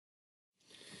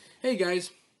Hey guys,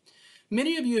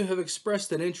 many of you have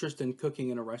expressed an interest in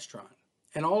cooking in a restaurant,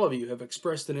 and all of you have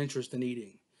expressed an interest in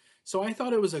eating. So I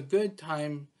thought it was a good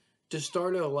time to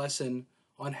start a lesson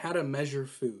on how to measure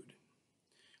food.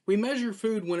 We measure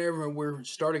food whenever we're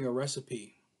starting a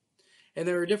recipe, and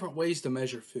there are different ways to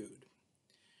measure food.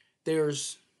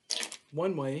 There's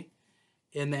one way,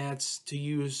 and that's to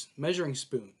use measuring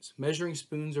spoons. Measuring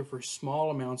spoons are for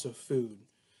small amounts of food,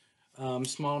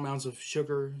 small amounts of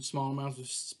sugar, small amounts of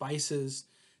spices.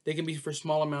 They can be for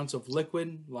small amounts of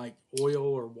liquid like oil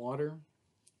or water.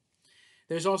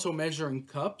 There's also measuring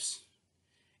cups,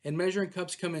 and measuring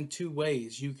cups come in two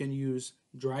ways. You can use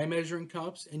dry measuring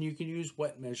cups and you can use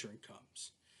wet measuring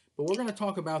cups. But we're going to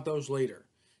talk about those later.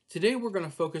 Today we're going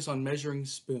to focus on measuring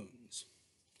spoons.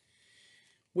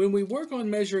 When we work on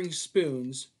measuring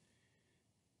spoons,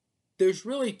 there's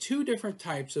really two different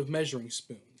types of measuring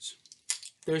spoons.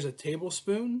 There's a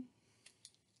tablespoon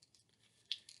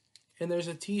and there's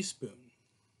a teaspoon.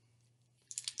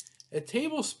 A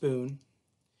tablespoon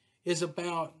is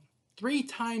about 3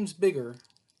 times bigger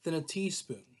than a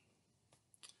teaspoon.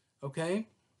 Okay?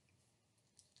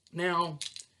 Now,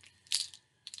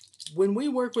 when we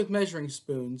work with measuring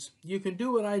spoons, you can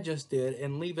do what I just did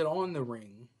and leave it on the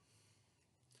ring,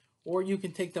 or you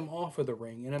can take them off of the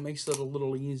ring and it makes it a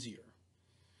little easier.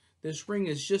 This ring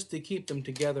is just to keep them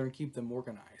together and keep them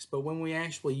organized, but when we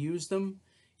actually use them,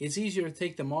 it's easier to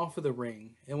take them off of the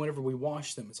ring, and whenever we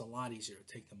wash them, it's a lot easier to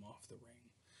take them off the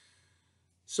ring.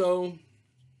 So,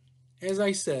 as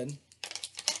I said,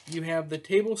 you have the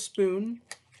tablespoon,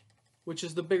 which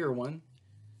is the bigger one,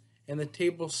 and the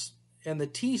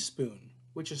teaspoon,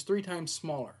 which is 3 times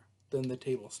smaller than the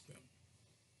tablespoon.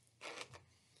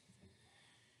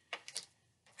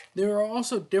 There are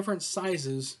also different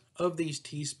sizes of these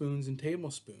teaspoons and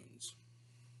tablespoons.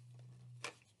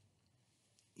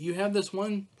 You have this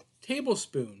one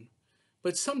tablespoon,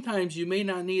 but sometimes you may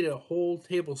not need a whole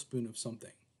tablespoon of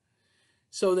something.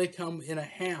 So they come in a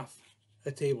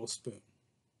tablespoon.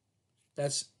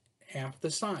 That's half the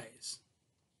size.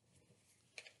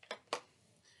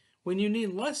 When you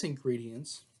need less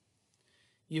ingredients,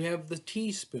 you have the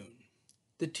teaspoon.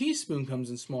 The teaspoon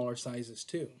comes in smaller sizes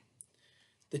too.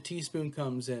 The teaspoon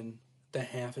comes in the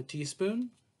half a teaspoon.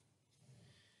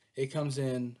 It comes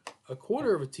in a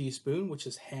quarter of a teaspoon, which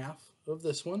is half of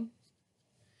this one.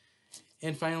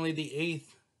 And finally, the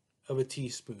eighth of a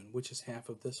teaspoon, which is half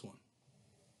of this one.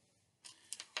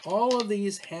 All of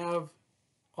these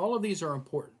are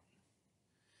important.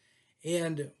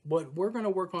 And what we're going to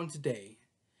work on today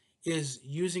is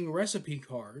using recipe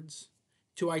cards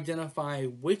to identify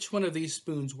which one of these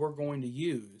spoons we're going to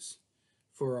use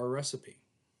for our recipe.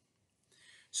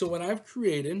 So what I've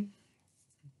created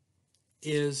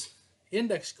is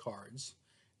index cards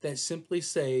that simply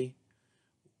say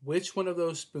which one of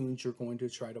those spoons you're going to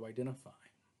try to identify.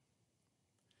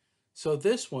 So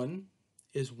this one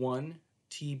is 1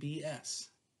 TBS.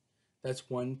 That's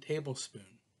 1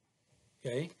 tablespoon.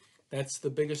 Okay, that's the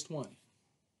biggest one.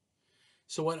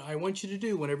 So what I want you to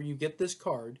do whenever you get this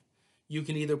card, you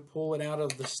can either pull it out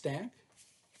of the stack,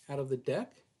 out of the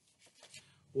deck,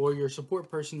 or your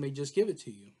support person may just give it to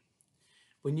you.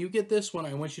 When you get this one,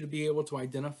 I want you to be able to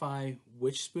identify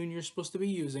which spoon you're supposed to be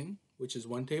using, which is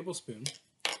 1 tablespoon.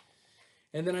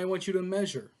 And then I want you to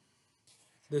measure.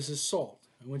 This is salt.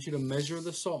 I want you to measure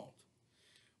the salt.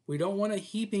 We don't want a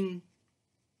heaping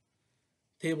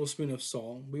tablespoon of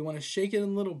salt. We want to shake it a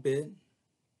little bit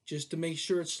just to make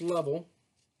sure it's level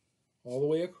all the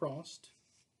way across.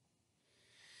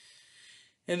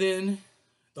 And then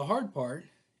the hard part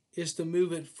is to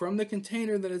move it from the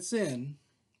container that it's in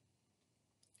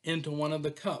into one of the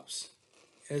cups,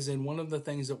 as in one of the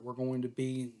things that we're going to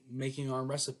be making our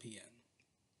recipe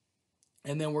in.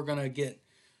 And then we're going to get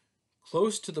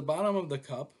close to the bottom of the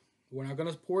cup. We're not going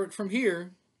to pour it from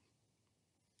here.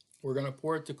 We're going to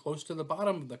pour it to close to the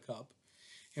bottom of the cup,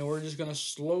 and we're just going to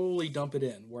slowly dump it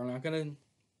in. We're not going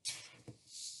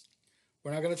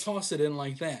to toss it in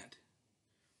like that.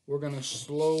 We're going to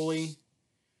slowly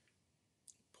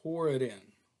pour it in.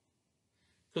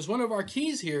 Because one of our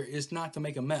keys here is not to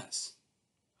make a mess.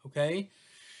 Okay?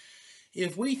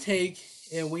 If we take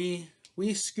and we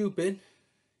scoop it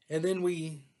and then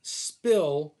we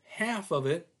spill half of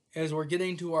it as we're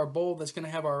getting to our bowl that's going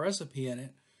to have our recipe in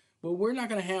it, well, we're not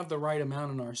going to have the right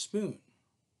amount in our spoon.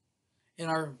 And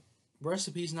our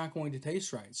recipe's not going to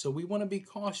taste right. So we want to be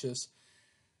cautious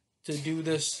to do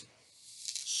this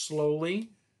slowly,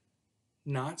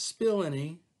 not spill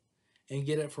any, and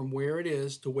get it from where it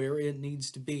is to where it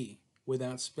needs to be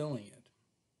without spilling it.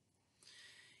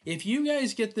 If you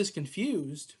guys get this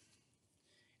confused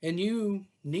and you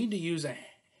need to use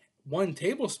 1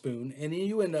 tablespoon and then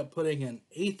you end up putting an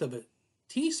eighth of a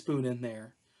teaspoon in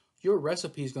there, your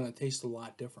recipe is going to taste a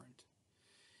lot different.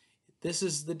 This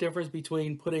is the difference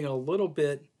between putting a little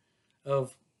bit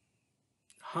of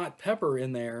hot pepper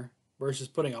in there versus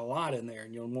putting a lot in there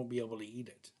and you won't be able to eat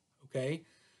it. Okay?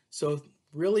 So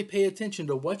really pay attention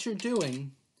to what you're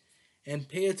doing and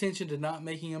pay attention to not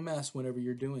making a mess whenever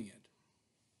you're doing it.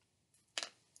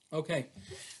 Okay,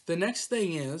 the next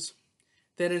thing is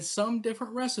that in some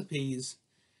different recipes,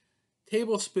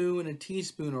 tablespoon and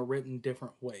teaspoon are written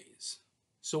different ways.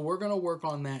 So we're going to work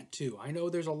on that too. I know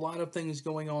there's a lot of things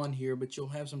going on here, but you'll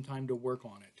have some time to work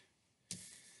on it.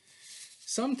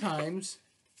 Sometimes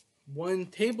 1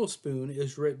 tablespoon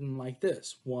is written like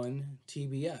this, 1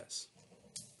 TBS.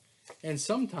 And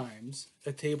sometimes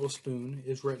a tablespoon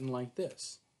is written like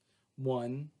this,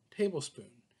 1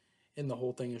 tablespoon. And the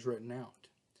whole thing is written out.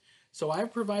 So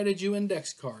I've provided you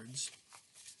index cards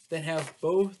that have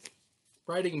both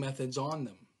writing methods on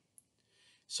them.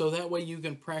 So that way you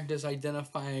can practice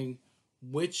identifying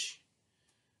which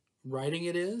writing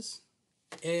it is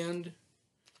and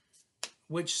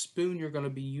which spoon you're going to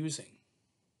be using.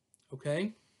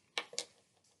 Okay?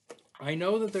 I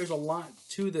know that there's a lot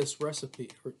to this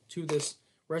recipe, or to this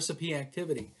recipe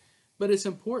activity, but it's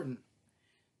important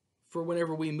for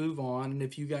whenever we move on, and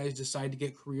if you guys decide to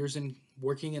get careers in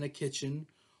working in a kitchen,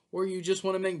 or you just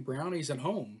want to make brownies at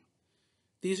home,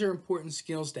 these are important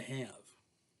skills to have.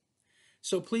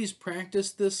 So please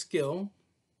practice this skill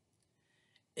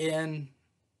and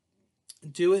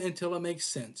do it until it makes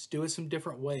sense. Do it some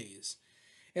different ways.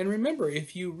 And remember,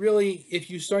 if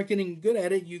you start getting good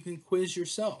at it, you can quiz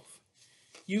yourself.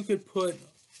 You could put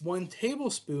 1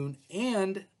 tablespoon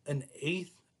and an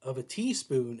eighth of a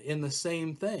teaspoon in the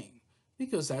same thing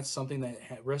because that's something that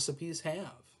recipes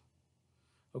have.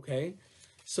 Okay?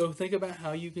 So think about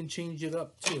how you can change it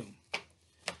up too.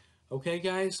 Okay,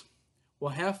 guys?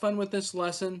 Well, have fun with this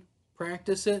lesson.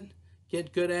 Practice it.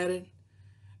 Get good at it.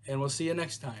 And we'll see you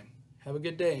next time. Have a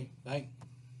good day. Bye.